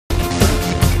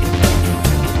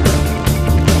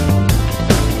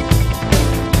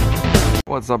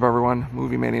What's up, everyone?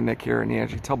 Movie Mania Nick here, and yeah,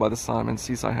 as you can tell by the sign, I'm in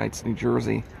Seaside Heights, New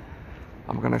Jersey.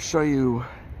 I'm going to show you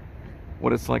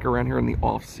what it's like around here in the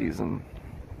off-season.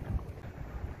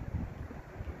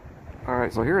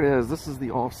 Alright, so here it is. This is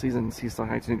the off-season in Seaside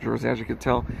Heights, New Jersey. As you can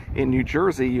tell, in New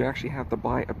Jersey, you actually have to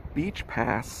buy a beach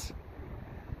pass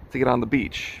to get on the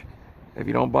beach. If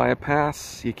you don't buy a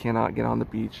pass, you cannot get on the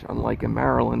beach. Unlike in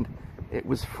Maryland, it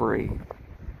was free.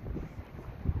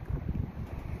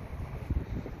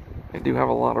 They do have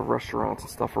a lot of restaurants and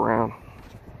stuff around.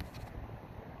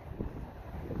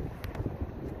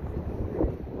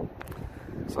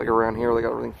 It's like around here, they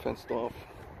got everything fenced off.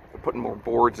 They're putting more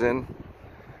boards in.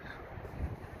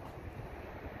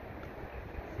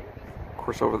 Of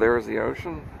course, over there is the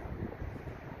ocean.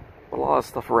 But a lot of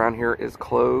stuff around here is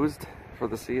closed for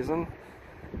the season.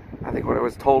 I think what I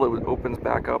was told, it opens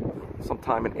back up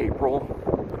sometime in April.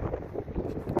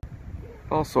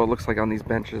 Also, it looks like on these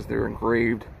benches, they're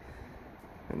engraved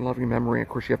in loving memory. Of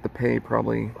course, you have to pay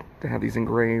probably to have these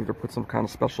engraved or put some kind of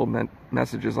special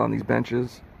messages on these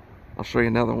benches. I'll show you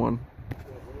another one.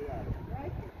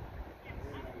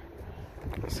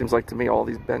 It seems like to me all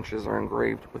these benches are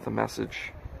engraved with a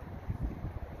message.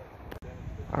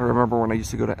 I remember when I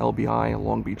used to go to LBI,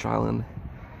 Long Beach Island,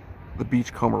 the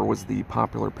Beachcomber was the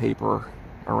popular paper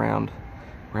around.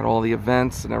 We had all the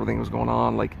events and everything was going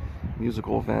on, like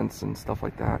musical events and stuff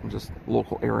like that, and just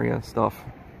local area stuff.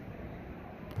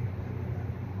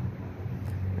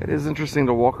 It is interesting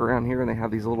to walk around here, and they have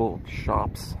these little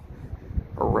shops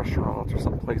or restaurants or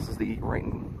some places to eat right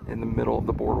in the middle of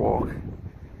the boardwalk.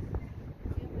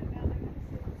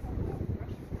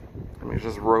 I mean, it's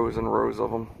just rows and rows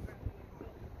of them.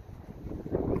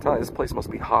 I'm telling you, this place must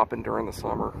be hopping during the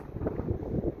summer.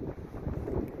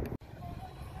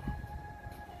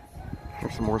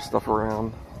 There's some more stuff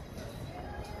around.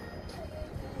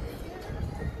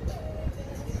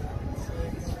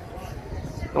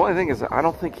 The only thing is, I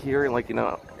don't think here, like, you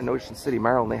know, in Ocean City,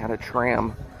 Maryland, they had a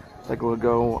tram that would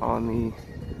go on the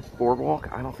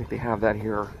boardwalk. I don't think they have that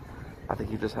here. I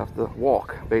think you just have to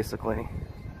walk, basically.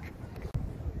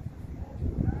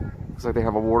 Looks like they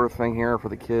have a water thing here for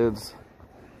the kids,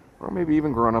 or maybe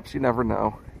even grown-ups. You never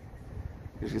know.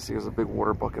 As you see, there's a big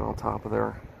water bucket on top of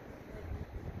there.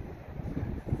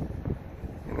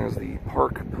 And there's the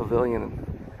park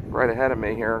pavilion right ahead of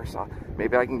me here, so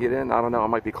maybe I can get in. I don't know, it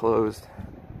might be closed.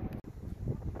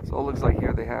 So it looks like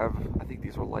here they have, I think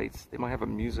these are lights. They might have a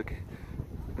music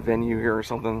venue here or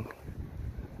something.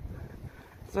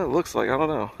 That's what it looks like, I don't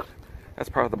know. That's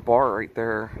part of the bar right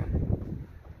there.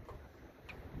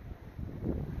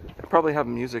 They probably have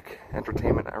music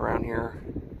entertainment around here.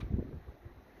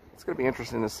 It's gonna be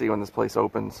interesting to see when this place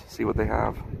opens, see what they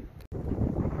have.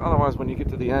 Otherwise, when you get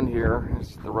to the end here,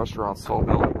 the restaurant's all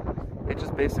built. It's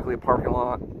just basically a parking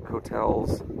lot,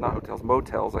 hotels, not hotels,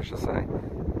 motels I should say.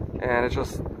 And it's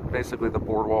just basically the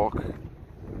boardwalk.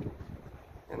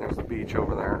 And there's the beach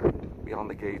over there, beyond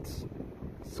the gates.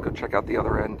 Let's go check out the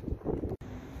other end.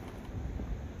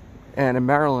 And in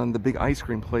Maryland, the big ice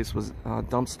cream place was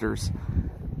Dumpsters.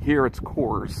 Here it's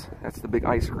Coors. That's the big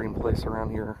ice cream place around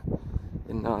here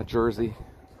in Jersey,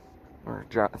 or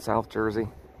South Jersey.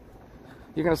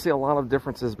 You're gonna see a lot of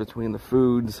differences between the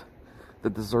foods, the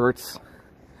desserts,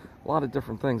 a lot of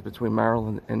different things between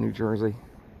Maryland and New Jersey.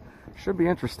 Should be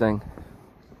interesting.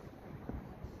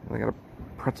 They got a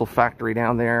pretzel factory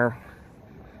down there.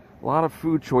 A lot of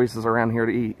food choices around here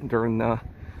to eat during the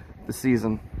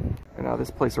season. And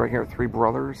this place right here, Three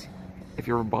Brothers. If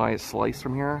you ever buy a slice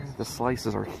from here, the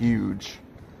slices are huge.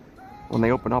 When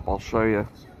they open up, I'll show you.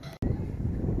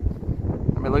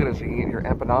 I mean, look at this. You can get your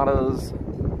empanadas,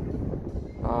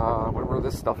 whatever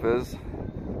this stuff is.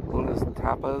 Luna's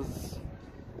tapas,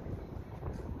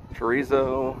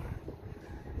 chorizo,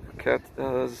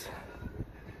 croquetas.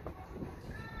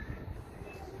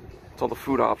 It's all the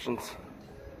food options.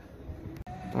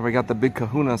 Then we got the Big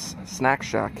Kahuna's Snack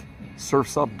Shack.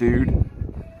 Surf's up, dude.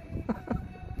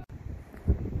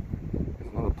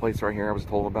 There's another place right here I was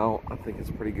told about. I think it's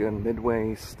pretty good.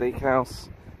 Midway Steakhouse.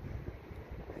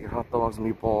 You got hot dogs,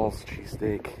 meatballs,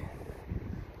 cheesesteak.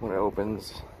 When it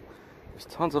opens. There's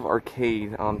tons of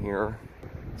arcade on here.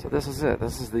 So this is it.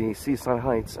 This is the Seaside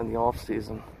Heights in the off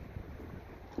season.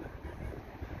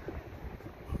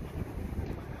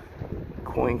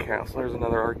 Coin Castle. There's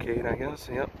another arcade, I guess.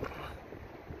 Yep.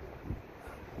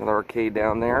 Another arcade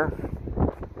down there.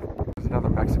 There's another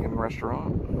Mexican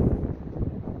restaurant.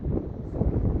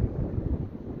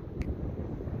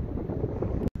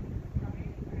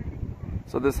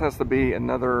 So this has to be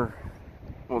another,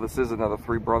 well, this is another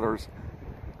Three Brothers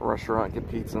restaurant, get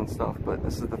pizza and stuff, but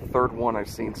this is the third one I've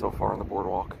seen so far on the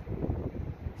boardwalk.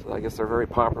 So I guess they're very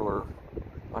popular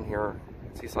on here.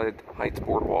 Seaside Heights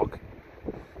Boardwalk.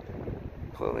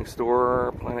 Clothing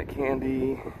store, Planet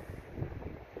Candy,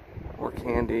 more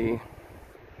candy,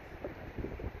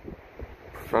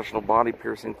 professional body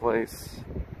piercing place.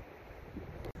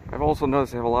 I've also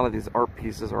noticed they have a lot of these art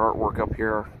pieces or artwork up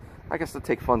here, I guess to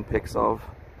take fun pics of.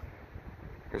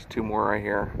 There's two more right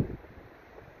here.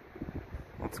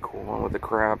 That's a cool one with the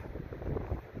crab.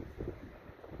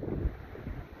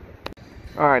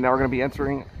 Alright, now we're going to be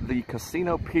entering the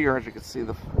casino pier. As you can see,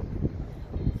 the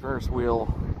Ferris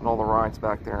wheel and all the rides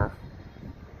back there.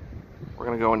 We're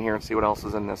going to go in here and see what else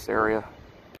is in this area.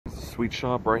 There's a sweet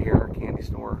shop right here, candy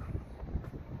store.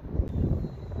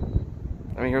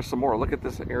 I mean, here's some more. Look at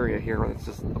this area here. It's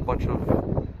just a bunch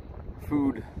of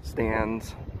food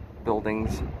stands,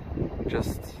 buildings,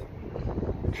 just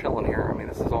chilling here. I mean,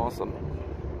 this is awesome.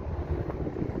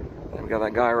 And we got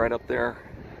that guy right up there.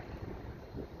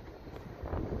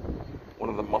 One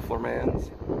of the muffler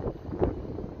mans.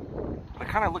 It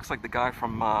kind of looks like the guy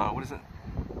from, what is it?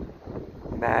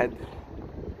 Mad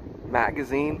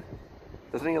Magazine?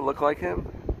 Doesn't he look like him?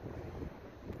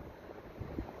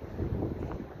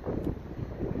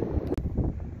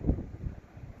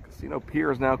 Casino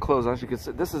Pier is now closed. As you can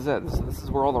see, this is it. This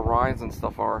is where all the rides and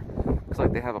stuff are. Looks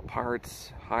like they have a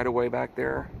Pirates Hideaway back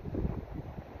there.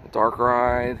 A dark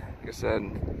ride. Like I said,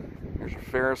 there's your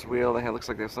Ferris wheel. They have, looks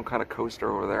like they have some kind of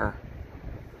coaster over there.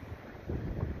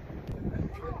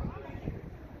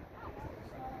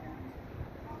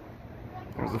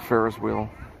 There's the Ferris wheel.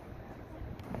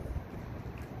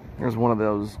 There's one of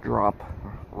those drop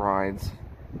rides.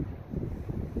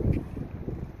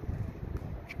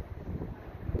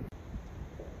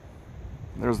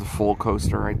 There's the full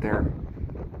coaster right there.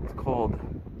 It's called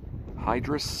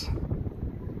Hydrus.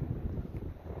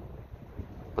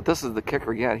 But this is the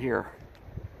kicker yet here.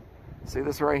 See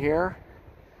this right here?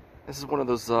 This is one of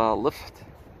those lift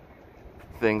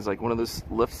things, like one of those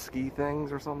lift ski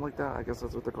things or something like that. I guess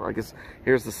that's what they're called. I guess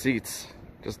here's the seats,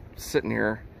 just sitting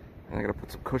here, and I gotta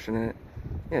put some cushion in it.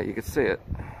 Yeah, you can see it.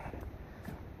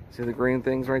 See the green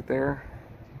things right there?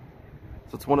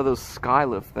 So it's one of those sky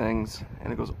lift things,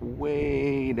 and it goes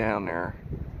way down there.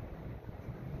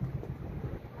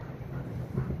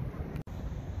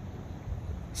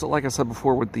 So like I said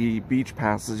before, with the beach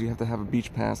passes, you have to have a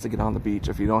beach pass to get on the beach.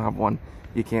 If you don't have one,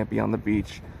 you can't be on the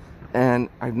beach. And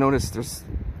I've noticed there's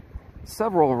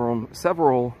several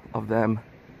of them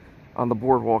on the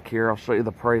boardwalk here. I'll show you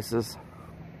the prices.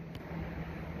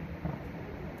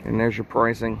 And there's your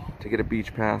pricing to get a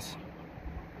beach pass.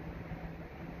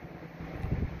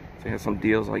 So they have some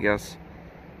deals, I guess.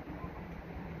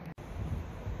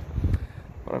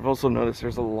 But I've also noticed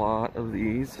there's a lot of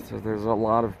these. So there's a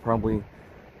lot of probably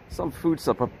some food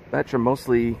stuff. I bet you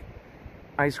mostly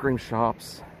ice cream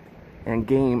shops and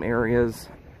game areas.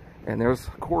 And there's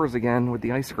Coors again with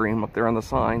the ice cream up there on the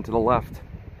sign to the left.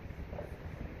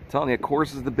 I'm telling you,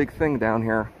 Coors is the big thing down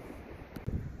here.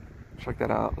 Check that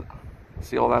out.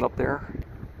 See all that up there?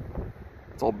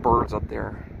 It's all birds up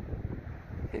there.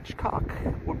 Hitchcock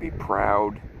would be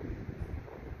proud.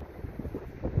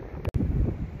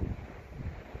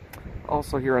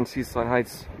 Also here on Seaside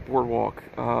Heights Boardwalk,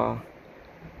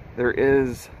 there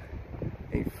is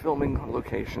a filming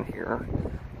location here,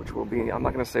 which will be, I'm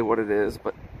not going to say what it is,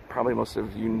 but probably most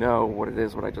of you know what it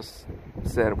is, what I just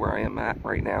said, where I am at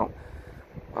right now.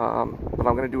 But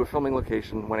I'm going to do a filming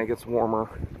location when it gets warmer,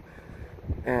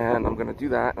 and I'm going to do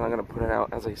that, and I'm going to put it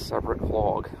out as a separate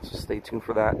vlog. So stay tuned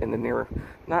for that in the near,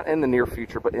 not in the near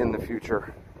future, but in the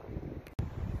future.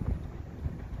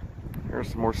 Here's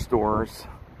some more stores.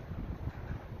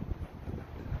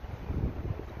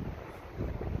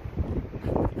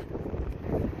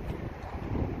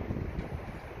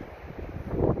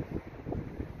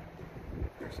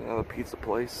 Another pizza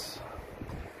place,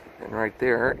 and right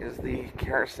there is the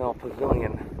Carousel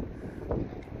Pavilion.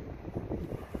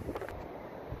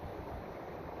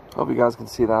 Hope you guys can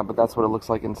see that, but that's what it looks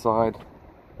like inside.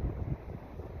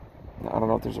 I don't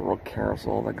know if there's a real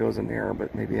carousel that goes in there,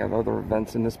 but maybe have other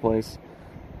events in this place.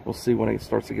 We'll see when it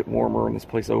starts to get warmer and this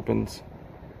place opens.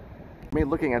 I mean,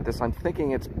 looking at this, I'm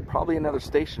thinking it's probably another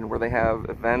station where they have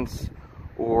events,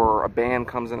 or a band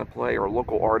comes into play, or a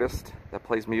local artist that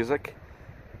plays music.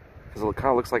 Because it kind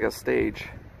of looks like a stage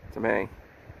to me.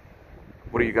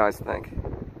 What do you guys think?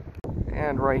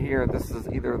 And right here, this is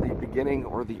either the beginning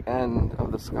or the end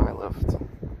of the skylift.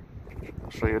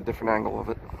 I'll show you a different angle of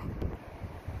it.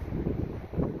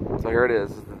 So here it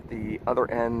is, the other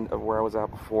end of where I was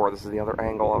at before. This is the other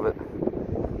angle of it.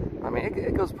 I mean,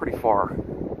 it goes pretty far.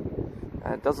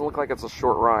 And it doesn't look like it's a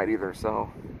short ride either, so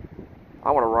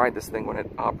I want to ride this thing when it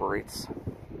operates.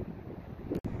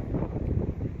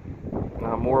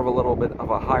 more of a little bit of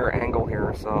a higher angle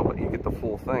here, so but you get the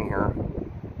full thing here.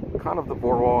 Kind of the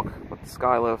boardwalk with the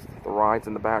skylift, the rides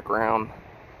in the background,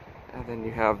 and then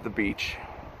you have the beach.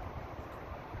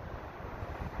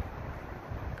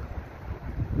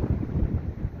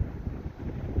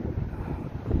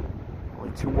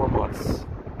 Only 2 more months,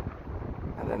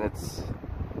 and then it's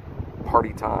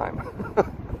party time.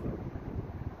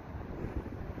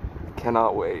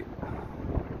 Cannot wait.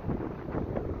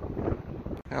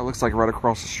 Yeah, it looks like right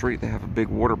across the street they have a big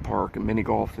water park and mini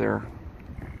golf there.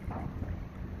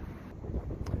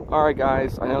 Alright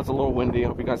guys, I know it's a little windy, I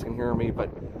hope you guys can hear me, but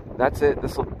that's it.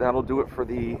 That'll do it for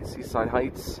the Seaside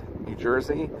Heights, New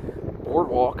Jersey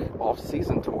Boardwalk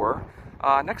off-season tour.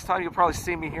 Next time you'll probably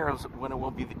see me here is when it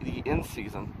will be the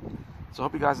in-season. So I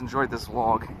hope you guys enjoyed this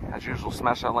vlog. As usual,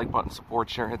 smash that like button, support,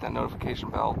 share, hit that notification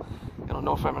bell. It'll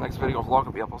notify my next video vlog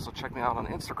will be up. Also check me out on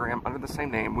Instagram under the same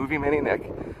name, Movie Manny Nick.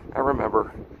 And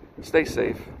remember, stay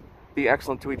safe, be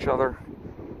excellent to each other,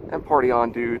 and party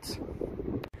on, dudes.